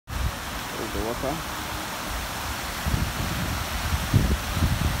of the water.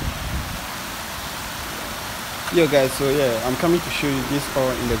 Yo guys, so yeah, I'm coming to show you this all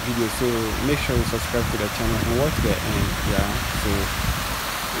in the video, so make sure you subscribe to the channel and watch the end. Yeah, so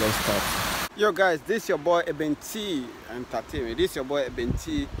let's start. Yo guys, this is your boy Ebenteeentertainment. This is your boy Eben.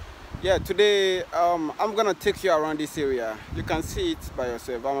 Yeah, today I'm gonna take you around this area. You can see it by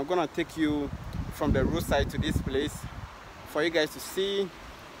yourself. I'm gonna take you from the roadside to this place for you guys to see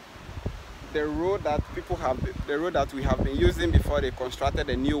the road that we have been using before they constructed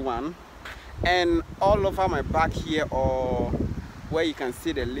a new one. And all over my back here, or where you can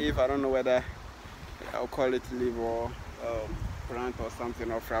see the leaf, I don't know whether I'll call it leaf or plant or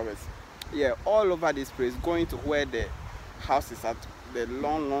something, or flowers. Yeah, all over this place, going to where the house is at, the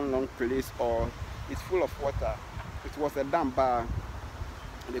long place, or it's full of water. It was a dam, but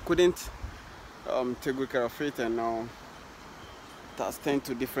they couldn't take good care of it, and now it has turned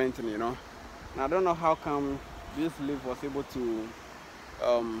to different thing, you know. And I don't know how come this leaf was able to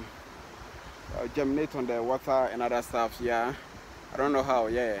germinate on the water and other stuff. Yeah, I don't know how.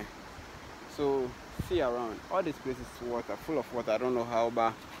 Yeah, so see around, all this place is water, full of water. I don't know how,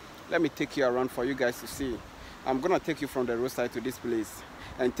 but let me take you around for you guys to see. I'm gonna take you from the roadside to this place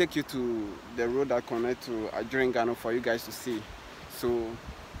and take you to the road that connects to Adjringano for you guys to see. So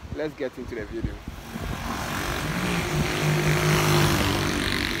let's get into the video.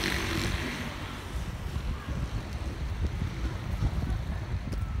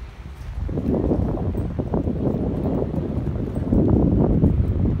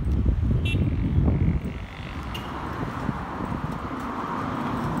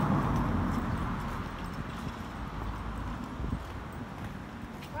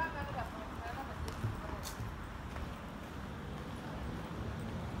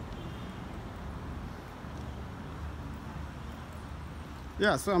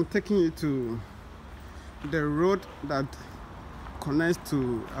 Yeah, so I'm taking you to the road that connects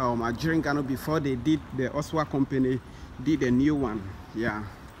to Adjringano before they did, the Oswa company did a new one. Yeah,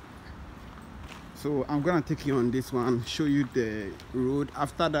 so I'm gonna take you on this one, show you the road.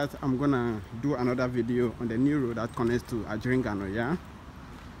 After that, I'm gonna do another video on the new road that connects to Adjringano. Yeah,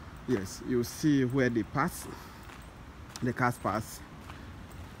 yes, you'll see where they pass, the cars pass,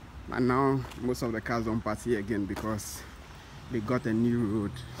 and now most of the cars don't pass here again because they got a new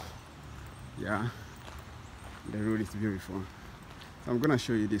road. Yeah, the road is beautiful. So I'm gonna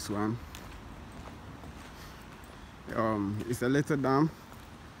show you this one. It's a little dam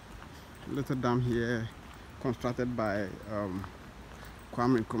here, constructed by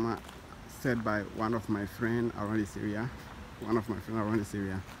Kwame Nkrumah, said by one of my friends around this area.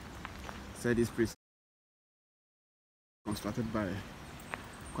 Said this place constructed by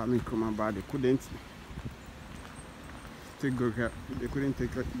Kwame Nkrumah, but they couldn't take good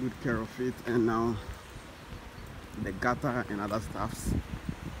care of it, and now the gutter and other stuffs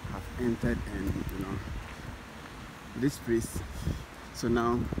have entered, and you know, this place. So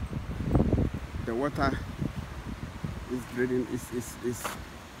now the water is breeding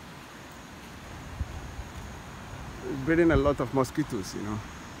a lot of mosquitoes, you know.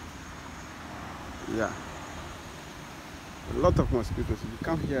 Yeah, a lot of mosquitoes. If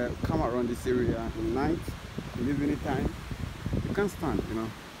you come around this area in night, in evening time, you can't stand, you know.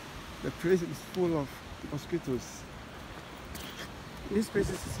 The place is full of mosquitoes. This place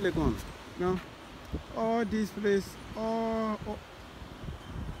is still gone, you know. All this place, all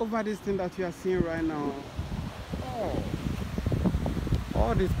over this thing that you are seeing right now,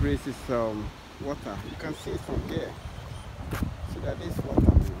 all this place is water. You can see it from here. See that is water,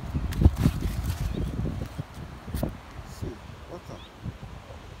 you know. See, water.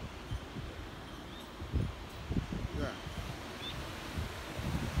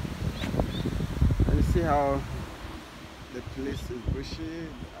 See how the place is bushy.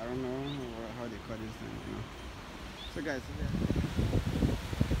 I don't know how they call this thing, you know. So guys,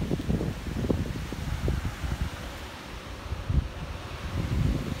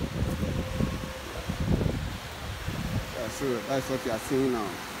 yeah, so that's what you are seeing now.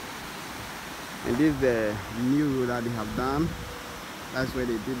 And this is the new road that they have done. That's where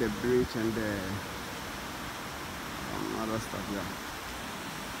they did the bridge and the other stuff. Yeah.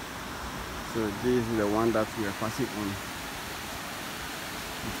 So this is the one that we are passing on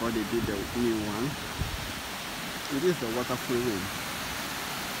before they did the new one. It is the water flowing.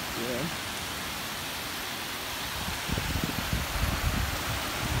 Yeah.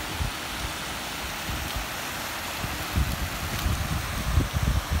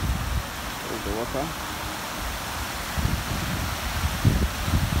 There's the water.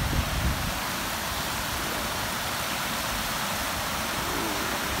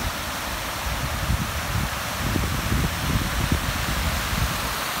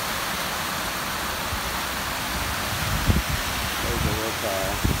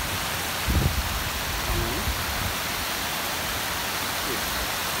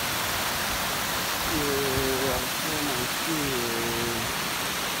 Oh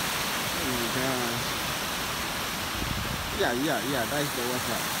my gosh. Yeah, that is the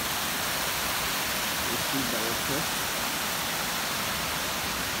water. You see the water.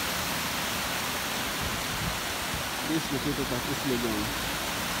 This located at this Legon.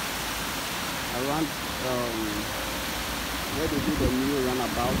 Around where they do the new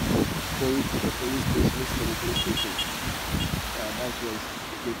runabout going to the police station. That's where it's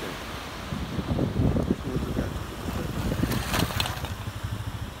located.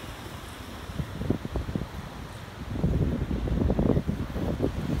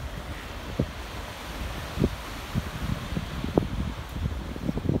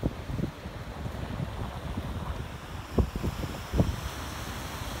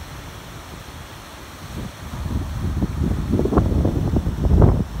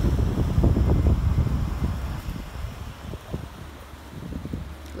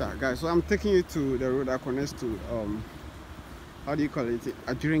 Yeah, guys, so I'm taking you to the road that connects to how do you call it,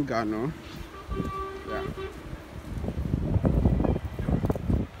 during Ghana.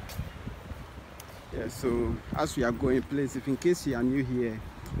 Yeah, so as we are going, please, if in case you are new here,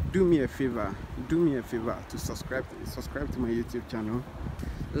 do me a favor to subscribe to my YouTube channel,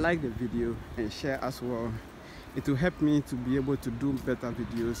 like the video and share as well. It will help me to be able to do better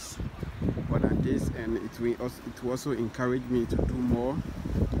videos more than this, and it will also encourage me to do more.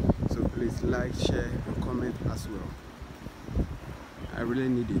 So please like, share and comment as well. I really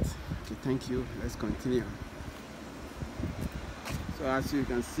need it. Okay, thank you. Let's continue. So as you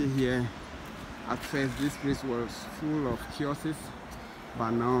can see here, at first this place was full of kiosks,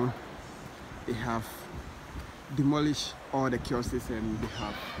 but now they have demolished all the kiosks and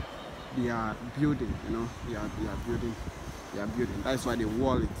they are building, you know, they are building. That's why they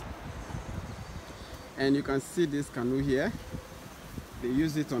wall it. And you can see this canoe here. They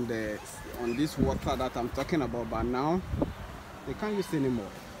use it on this water that I'm talking about, but now they can't use it anymore.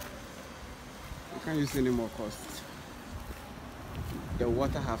 They can't use it anymore because the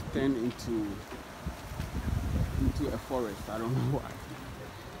water have turned into a forest. I don't know why.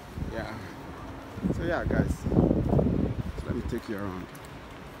 Yeah. So yeah, guys. So let me take you around.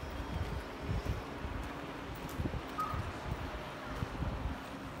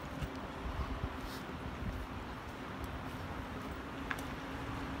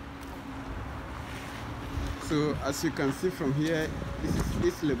 So as you can see from here, this is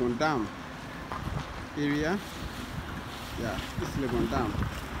East Legon Dam area. Yeah, East Legon Dam.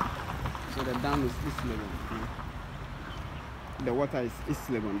 So the dam is East Legon. The water is East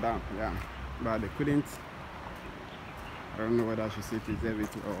Legon Dam. Yeah, but they couldn't. I don't know whether I should say preserve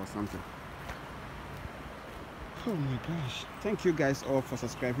it or something. Oh my gosh! Thank you guys all for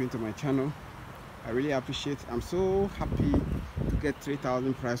subscribing to my channel. I really appreciate it. I'm so happy to get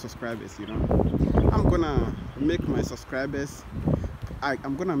 3,000 prize subscribers, you know. I'm gonna make my subscribers,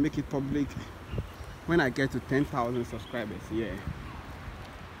 I'm gonna make it public when I get to 10,000 subscribers. Yeah,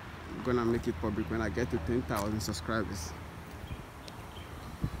 I'm gonna make it public when I get to 10,000 subscribers.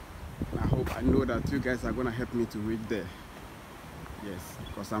 And I know that you guys are gonna help me to reach there. Yes,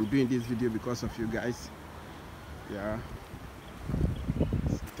 because I'm doing this video because of you guys. Yeah.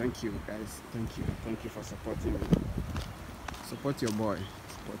 Thank you guys, thank you for supporting me. Support your boy.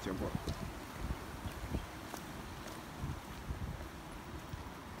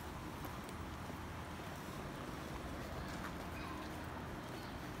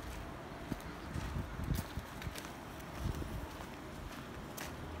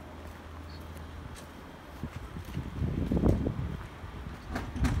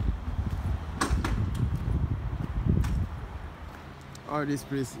 All this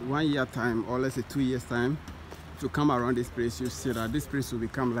place, 1 year time or let's say 2 years time, to come around this place, you see that this place will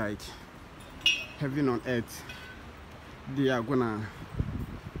become like heaven on earth. They are gonna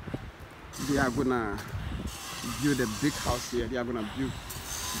build a big house here. They are gonna build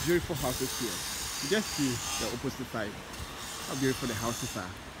beautiful houses here. Just see the opposite side, how beautiful the houses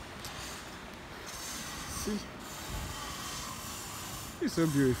are. See, it's so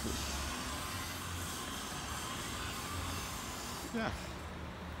beautiful. Yeah,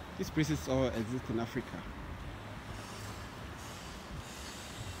 these places all exist in Africa.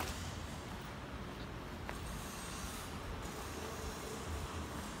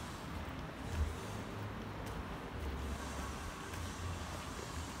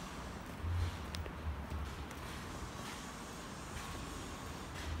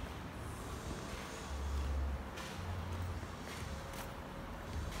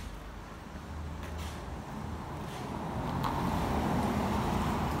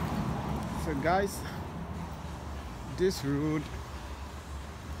 So guys, this road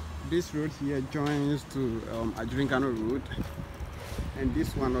this road here joins to Adrinkano Road, and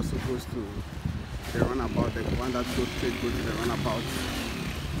this one also goes to the runabout, the one that goes straight to the runabout.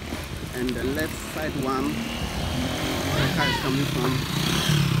 And the left side one, the car is coming from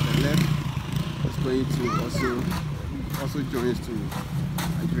the left, is going to also joins to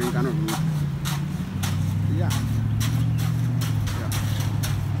Adrinkano Road. Yeah.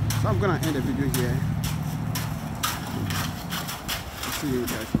 So I'm gonna end the video here. See you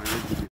guys in my next video.